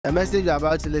The message you're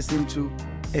about to listen to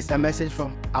is a message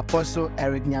from Apostle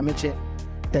Eric Nyamekye,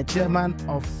 the chairman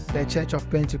of the Church of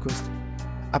Pentecost.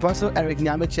 Apostle Eric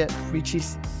Nyamekye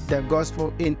preaches the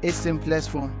gospel in its simplest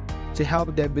form to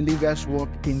help the believers walk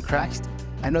in Christ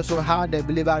and also how the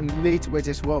believer relates with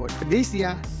his word. This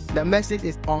year, the message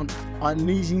is on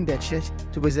unleashing the church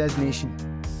to possess nation.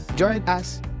 Join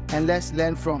us and let's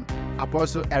learn from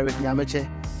Apostle Eric Nyamekye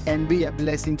and be a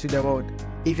blessing to the world.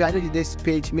 If you are new to this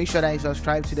page, make sure that you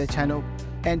subscribe to the channel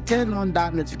and turn on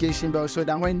that notification bell so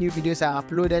that when new videos are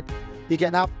uploaded, you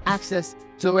can have access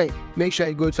to it. Make sure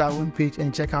you go to our homepage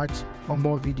and check out for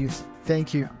more videos.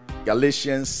 Thank you.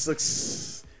 Galatians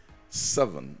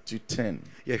 6:7-10.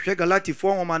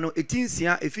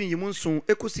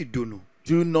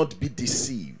 Do not be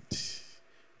deceived.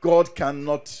 God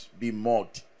cannot be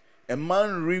mocked. A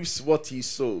man reaps what he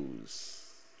sows.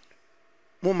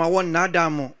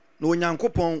 No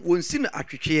nyankopon wonsi na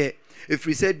atwetwe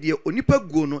efiri said de onipa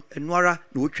guo no enwara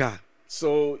na otwa.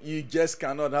 So you just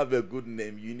cannot have a good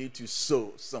name. You need to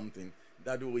sow something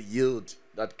that will yield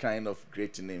that kind of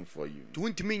great name for you.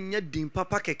 Tuntimi nya din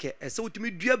papa keke ese utimi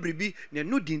dua bribi na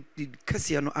no din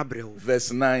kase no abrewo.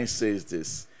 Verse 9 says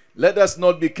this: let us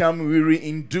not become weary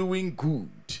in doing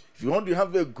good. If you want to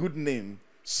have a good name,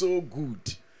 sow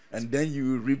good, and then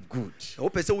you will reap good.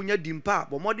 Opese unya dimpa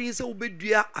bo modin se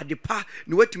obedua adepa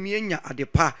ne watumi anya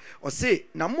adepa o se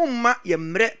na momma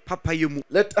yemre papa yemu.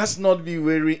 Let us not be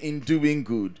weary in doing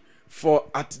good, for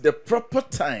at the proper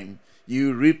time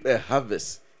you reap a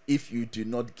harvest if you do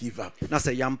not give up. Na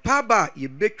se yampa ba ye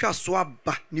betwa so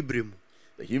aba ni bremu.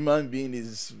 The human being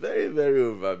is very, very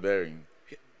overbearing.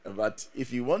 But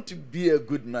if you want to be a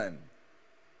good man,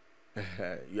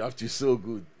 you have to sow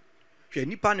good.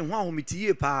 Nipa ne ho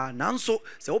ahomitie pa nanso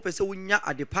se wopese wonya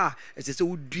adepa ese se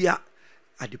wodua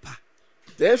adepa.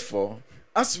 Therefore,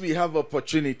 as we have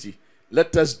opportunity,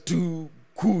 let us do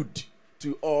good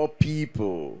to all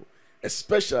people,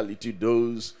 especially to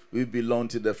those who belong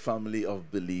to the family of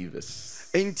believers.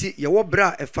 Enti ye wo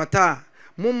bra efata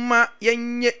momma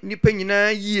yenye nipa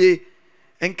nyina yie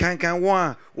enkankan won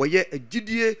a wo ye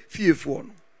agidie fiefo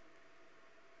no.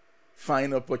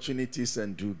 Find opportunities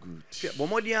and do good.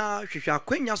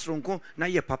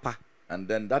 And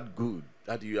then that good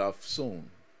that you have sown,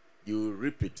 you will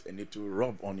reap it and it will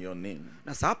rub on your name.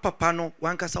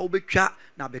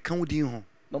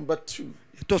 Number 2,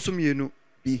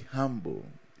 be humble.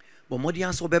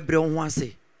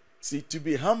 See, to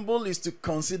be humble is to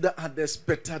consider others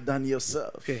better than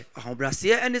yourself.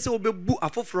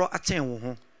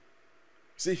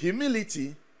 See,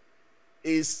 humility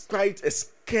is quite a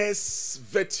scarce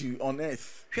virtue on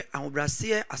earth.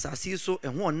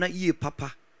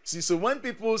 See, so when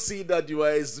people see that you are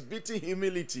exhibiting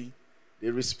humility, they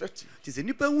respect you.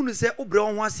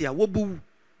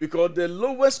 Because the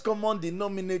lowest common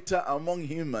denominator among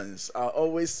humans, I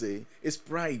always say, is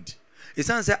pride. You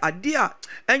see,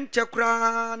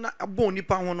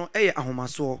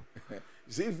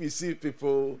 if you see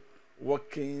people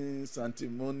walking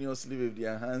sanctimoniously with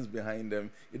their hands behind them,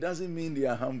 it doesn't mean they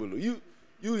are humble. You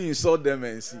insult them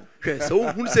and see.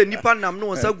 So who say nipa nam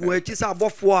no sa gu achi sa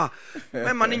abofo a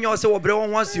me mane nyo se wobre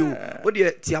won wase o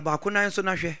de tia ba ko nan so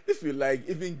na hwe. If you like,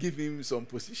 even give him some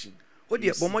position. O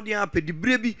de bomodin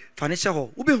apedibre bi fa ne hye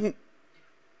ho wo behu.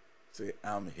 Say,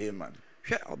 I'm Haman.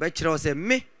 Hwe obe kire o se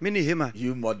me ni Haman.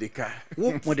 You Mordecai.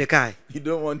 Wo Mordecai. You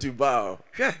don't want to bow.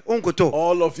 Hwe onkoto.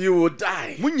 All of you will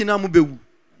die. Munyina mu bewu.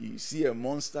 You see a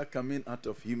monster coming out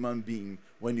of human being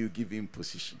when you give him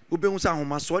position.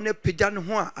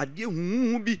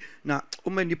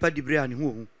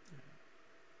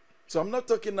 So I'm not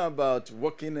talking about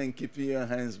walking and keeping your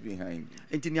hands behind you.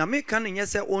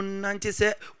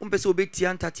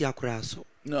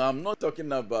 No, I'm not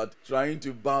talking about trying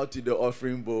to bow to the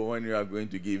offering bowl when you are going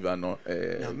to give an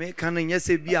offering.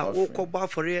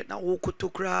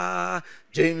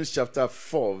 James chapter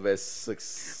 4 verse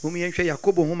 6.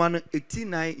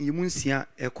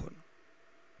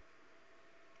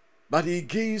 But he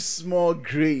gives more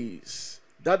grace.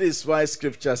 That is why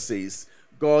scripture says,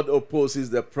 God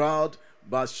opposes the proud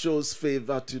but shows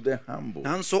favor to the humble. We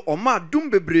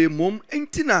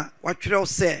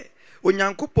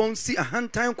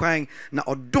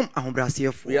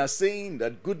are saying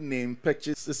that good name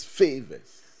purchases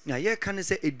favors. Now, if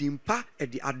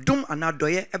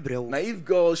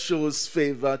God shows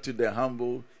favor to the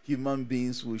humble, human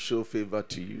beings will show favor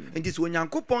to you.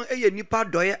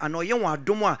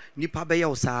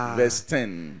 Verse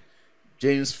 10.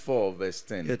 James 4 verse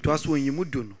 10.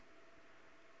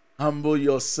 Humble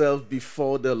yourself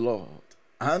before the Lord,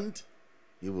 and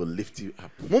He will lift you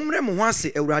up.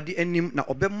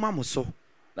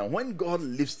 Now, when God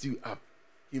lifts you up,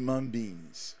 human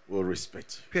beings will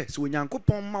respect you. So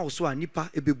Onyankopon ma wo so a nipa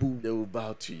ebebu. They will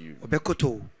bow to you.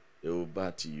 Obekoto. They will bow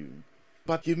to you.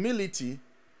 But humility,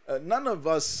 none of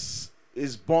us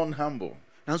is born humble.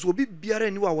 Nanso obi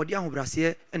biara ni wa wode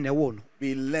ahobrase na ewo no.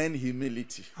 We learn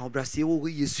humility. Ahobrase wo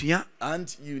yesua.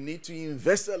 And you need to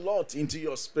invest a lot into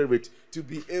your spirit to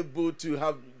be able to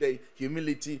have the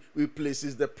humility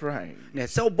replaces the pride. Na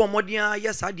se obo moden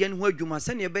yes ade ne ho adwuma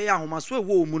se ne be ya ahomaso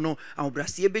ewo mu no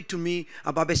ahobrase betumi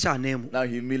ababe sha na mu. Now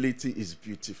humility is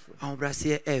beautiful.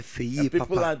 Ahobrase e feyi papa.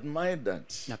 People admire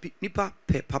that. Na nipa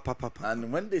pe papa.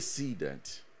 And when they see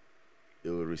that, they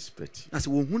will respect you. Na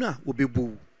se wo hu na wo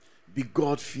bebu. Be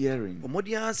God-fearing. Be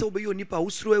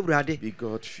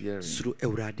God-fearing.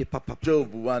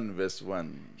 Job 1 verse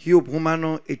 1. In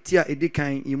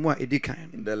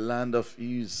the land of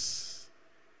Uz,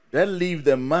 there lived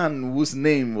a man whose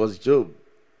name was Job.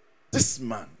 This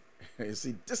man, you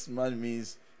see, this man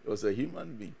means he was a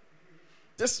human being.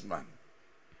 This man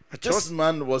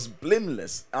was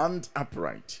blameless and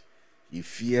upright. He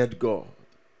feared God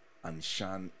and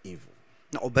shunned evil.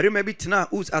 Na obarima bi tena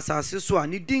us asase so a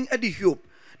ne din edi Hiob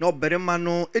na obarima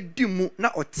no edi mu na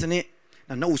otene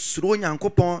na osuro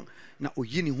Nyankopon na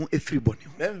oyi ne ho efiri bone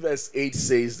ho. Then verse 8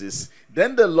 says this.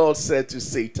 Then the Lord said to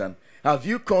Satan, have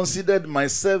you considered my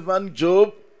servant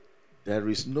Job? There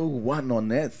is no one on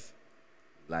earth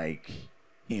like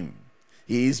him.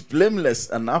 He is blameless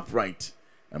and upright,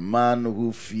 a man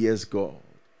who fears God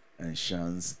and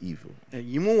shuns evil.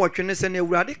 Yimu watwene se na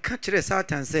Awurade ka kire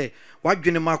Satan se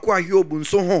wadwene mako a Hiob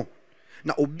nso ho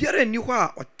na obiara ni ho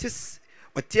a otese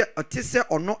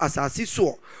ono asase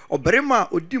so obarima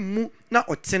odi mu na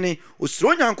otene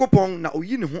osuro Nyankopon na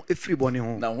oyi ne ho efiri bone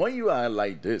ho. Now when you are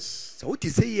like this, so what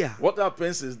is here? What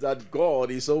happens is that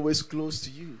God is always close to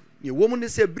you. Ye wo mu ne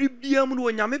se bribia mu no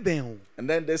nyame ben ho. And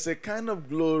then there's a kind of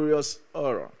glorious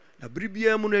aura that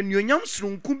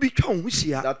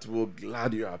will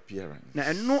glad your appearance.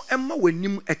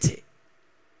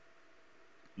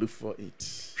 Look for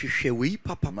it.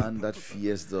 Man that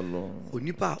fears the Lord.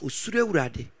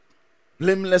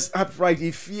 Blameless, upright, he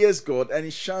fears God and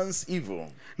he shuns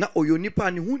evil. Now,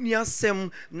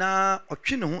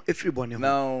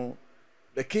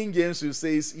 the King James will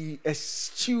say he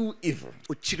eschew evil.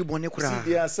 See,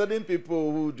 there are certain people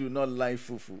who do not like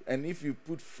fufu, and if you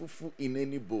put fufu in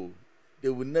any bowl, they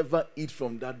will never eat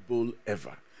from that bowl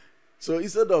ever. So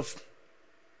instead of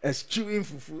eschewing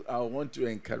fufu, I want to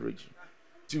encourage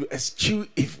you to eschew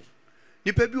evil.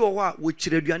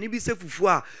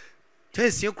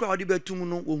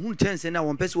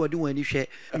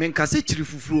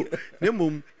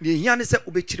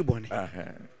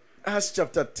 Acts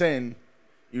chapter 10.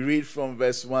 You read from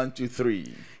verse 1 to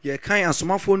 3. Then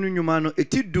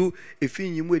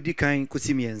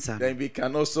we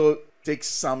can also take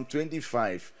Psalm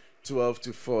 25, 12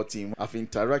 to 14. I've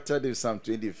interacted with Psalm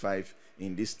 25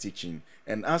 in this teaching.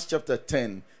 And Acts chapter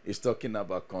 10 is talking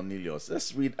about Cornelius.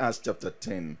 Let's read Acts chapter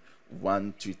 10,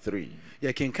 1 to 3.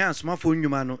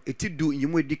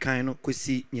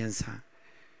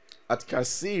 At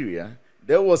Caesarea,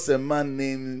 there was a man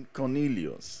named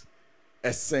Cornelius,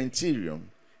 a centurion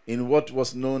in what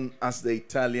was known as the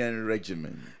Italian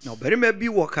regiment. Now, Berima bi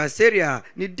wo Caesarea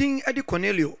ni din edi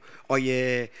Cornelio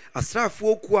oye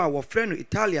asrafo ku a wo frɛ no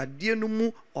Italia die no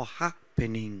mu ɔha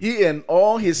penin. He and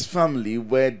all his family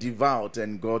were devout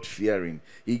and God-fearing.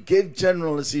 He gave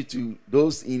generously to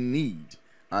those in need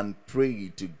and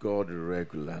prayed to God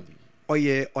regularly.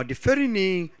 Oye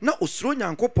ɔdeferini na osuro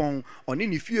Nyankopɔn ɔne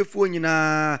ne fiefo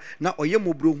nyina na ɔyɛ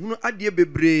mobrohunu ade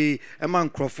bebre ɛma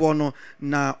nkrɔfo no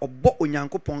na ɔbɔ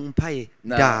Onyankopɔn mpae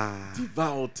da.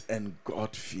 Devout and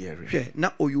God-fearing. Hwɛ na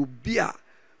ɔyɛ obi a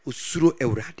osuro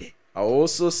Awurade. I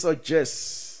also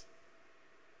suggest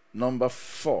number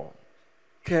 4,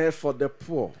 care for the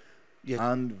poor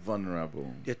and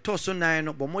vulnerable. The toso nine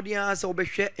no bomodia sa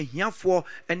obehwe ahiafo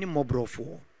ene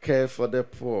mobrofo. Care for the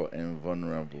poor and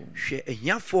vulnerable.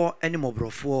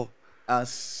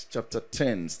 Acts chapter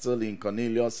 10, still in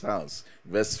Cornelius' house,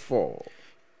 verse 4.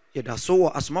 He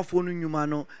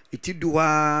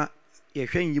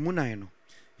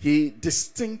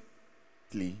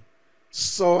distinctly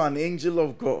saw an angel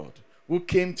of God who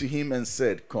came to him and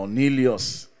said,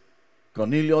 Cornelius.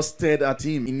 Cornelius stared at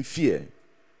him in fear.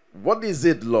 What is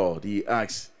it, Lord? He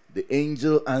asked. The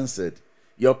angel answered,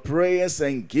 your prayers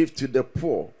and gift to the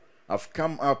poor have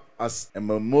come up as a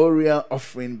memorial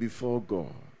offering before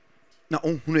God. Na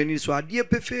onhunani so ade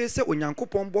pefe se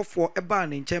Onyankopon bofo eba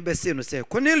ne nchen be se no se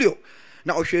Cornelio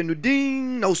na ohwe no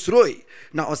din na usuroi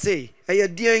na ose eye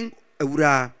den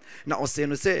awura na ose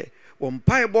no se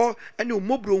mpaebɔ ne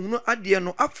omobrohunu adeɛ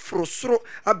no aforo soro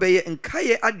abɛyɛ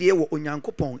nkaeɛ adeɛ wɔ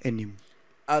onyankopɔn anim.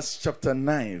 Acts chapter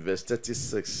 9 verse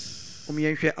 36.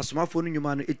 Yɛnhwɛ asomafoɔ no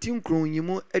nnwuma no ɛti nkron yi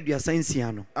mu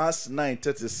 36 no. Acts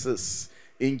 9:36.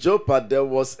 In Joppa there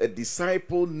was a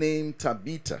disciple named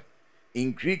Tabitha.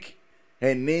 In Greek,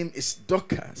 her name is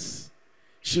Dorcas.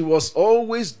 She was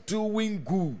always doing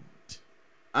good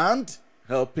and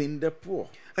helping the poor.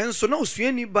 Ɛnso na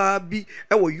osuani baa bi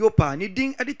ɛwɔ Yopa ne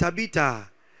din ɛde Tabitha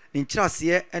ne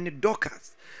nkyerɛaseɛ ɛne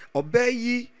Dorcas. Ɔbaa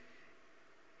yi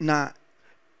na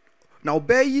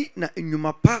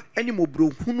nnwuma pa ɛne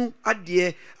mmɔborɔhunu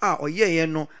adeɛ a ɔyɛeɛ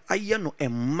no ayɛ no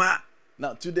ɛmma.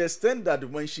 Now, to the extent that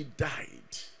when she died,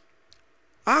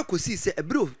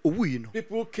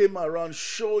 people came around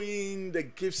showing the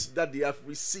gifts that they have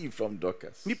received from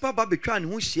Dorcas. And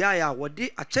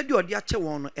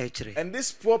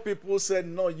these poor people said,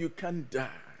 no, you can't die.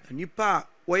 People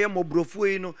like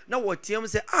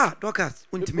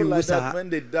that, when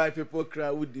they die, people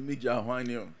cry with the image of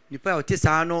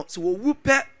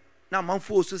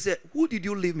who did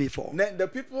you leave me for? The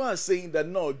people are saying that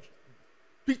no,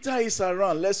 Peter is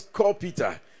around, let's call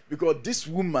Peter, because this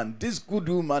woman, this good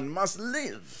woman must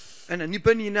live. And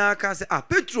nipa nyina ka say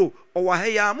Petro owa ha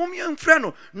ya mom yemfrɛ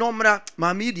no no mra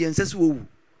maame di ense wo wu.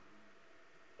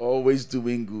 Always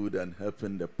doing good and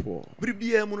helping the poor.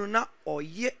 Bribia mu no na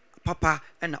oye papa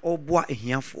na oboa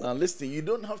ehiafo. Now listen, you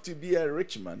don't have to be a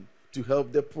rich man to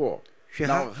help the poor.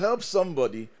 Now help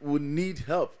somebody who need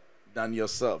help than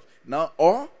yourself. Now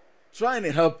or try and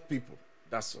help people.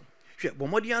 That's all. Don't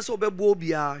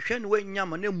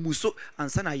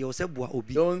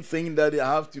think that you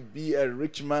have to be a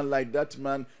rich man like that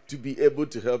man to be able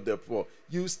to help the poor.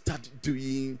 You start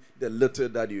doing the little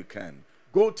that you can.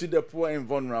 Go to the poor and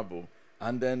vulnerable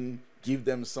and then give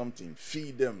them something.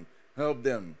 Feed them. Help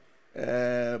them.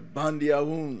 Bind their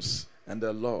wounds. And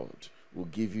the Lord will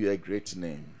give you a great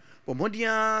name.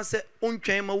 Pomodia se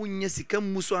ontwan ma wonnya sika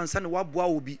muso ansa ne waboa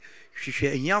obi hwehwe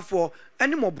ahiafo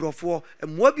ene mobrofo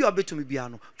emoa bi obetumi bia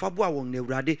no fa boa won na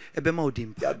Awurade ebema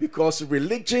odimpa. Yeah, because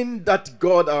religion that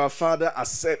God our Father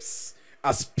accepts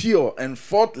as pure and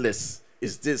faultless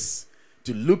is this: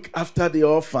 to look after the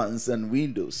orphans and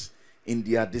widows in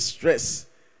their distress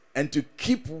and to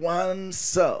keep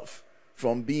oneself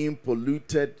from being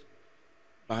polluted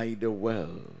by the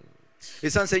world.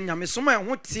 Esan se nyame soma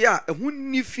ho tie a ehu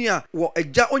nifi a wo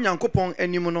agya onyankopon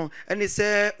anim no ene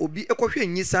se obi ekohwe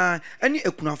nyisa ene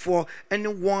ekunafo ene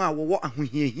won a wo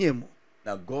ahohiahia mu.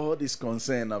 Now God is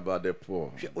concerned about the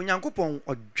poor. Onyankopon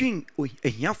odwen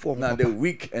ehiafo ho. Now the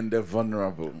weak and the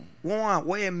vulnerable. Won a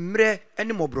wo ye mre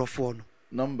ene mobrofo no.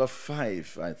 Number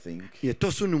 5, I think. Ye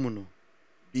toso numu no.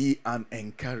 Be an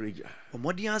encourager.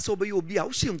 You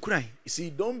see,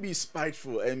 don't be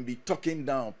spiteful and be talking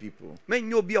down people.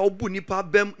 Now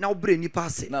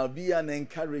be an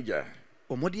encourager.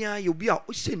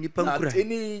 At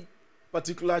any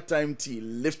particular time to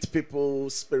lift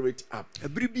people's spirit up.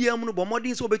 When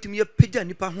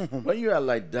you are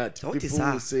like that, people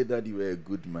will say that you are a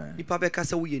good man.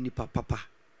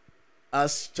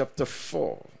 Acts chapter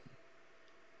 4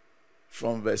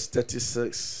 from verse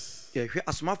 36.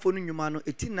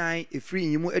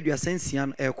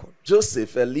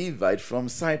 Joseph, a Levite from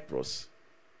Cyprus,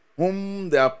 whom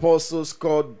the apostles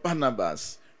called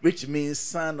Barnabas, which means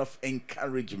son of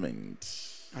encouragement.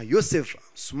 Joseph,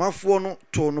 smafo no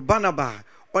to no Barnabas,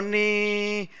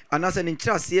 oni anasa ne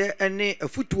nkyerase ene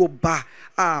afutuo ba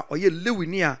a oye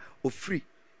Lewini a ofri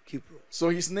Kipro. So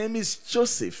his name is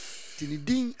Joseph.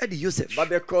 But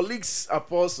the colleagues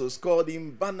apostles called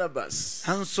him Barnabas.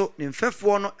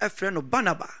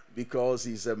 Because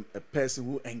he's a person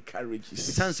who encourages.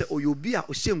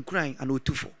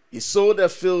 He sold a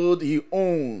field he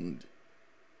owned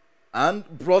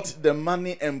and brought the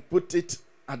money and put it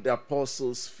at the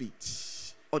apostles'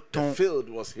 feet. The field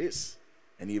was his,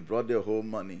 and he brought the whole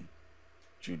money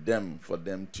to them for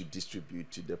them to distribute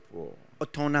to the poor.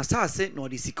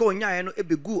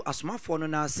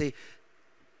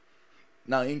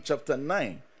 Now in chapter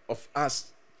 9 of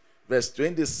Acts, verse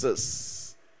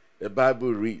 26, the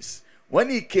Bible reads, when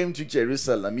he came to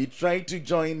Jerusalem, he tried to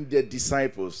join the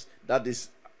disciples, that is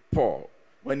Paul,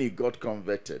 when he got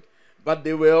converted. But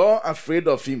they were all afraid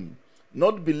of him,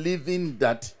 not believing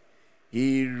that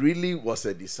he really was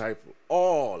a disciple.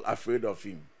 All afraid of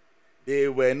him. They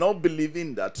were not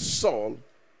believing that Saul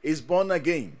is born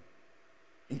again,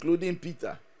 including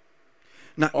Peter.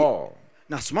 All.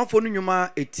 na somafo no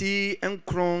nnwuma eti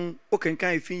enkron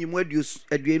okenkan efin yimu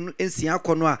aduenu ensia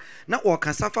kono a na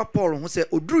wɔkasa fa Paul ho sɛ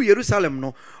oduru Jerusalem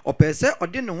no ɔpɛsɛ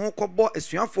ɔde ne ho kɔbɔ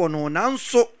asuafo no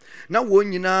nanso na wɔn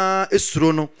nyinaa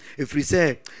esuro no efiri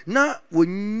sɛ na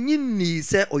wɔnyini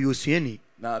sɛ ɔyɛ.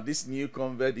 Now this new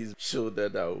convert is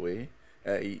shouldered away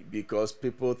because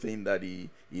people think that he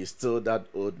is still that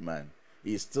old man.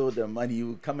 He is still the man. He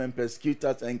will come and persecute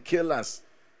us and kill us.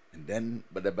 And then,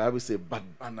 but the Bible says, but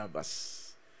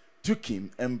Barnabas took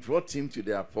him and brought him to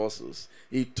the apostles.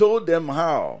 He told them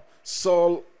how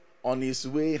Saul on his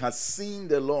way has seen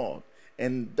the Lord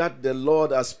and that the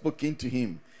Lord has spoken to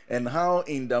him, and how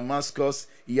in Damascus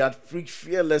he had preached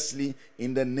fearlessly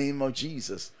in the name of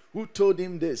Jesus. Who told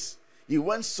him this? He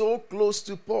went so close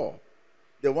to Paul,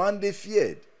 the one they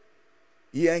feared.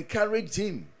 He encouraged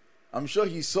him. I'm sure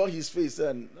he saw his face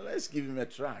and let's give him a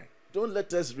try. Don't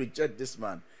let us reject this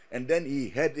man. And then he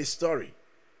heard the story.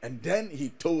 And then he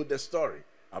told the story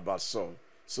about Saul,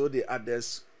 so the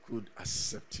others could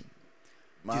accept him.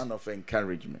 Man of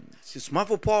encouragement.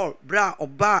 Smafo Paul bra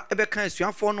oba ebeka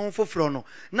asuafo no foforo no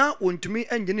na wontumi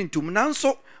enjene ntum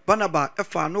nanso Barnaba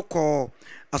efa no kɔ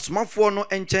asomafo no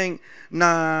enchen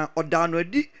na oda no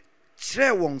adi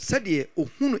kyerɛ wɔn sɛdeɛ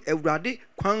ohunu Awurade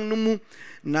kwan no mu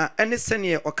na ene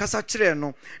sɛneɛ ɔkasa kyerɛ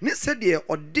no ne sɛdeɛ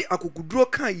ɔde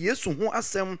akokuduro kan Yesu ho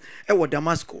asɛm ɛwɔ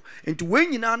Damascus enti wɔn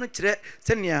nyinaa no kyerɛ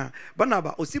sɛneɛ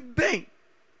Barnaba osi bɛn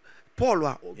Paul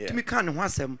a tumi kan ne ho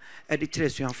asɛm ɛde kyerɛ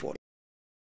asuafo.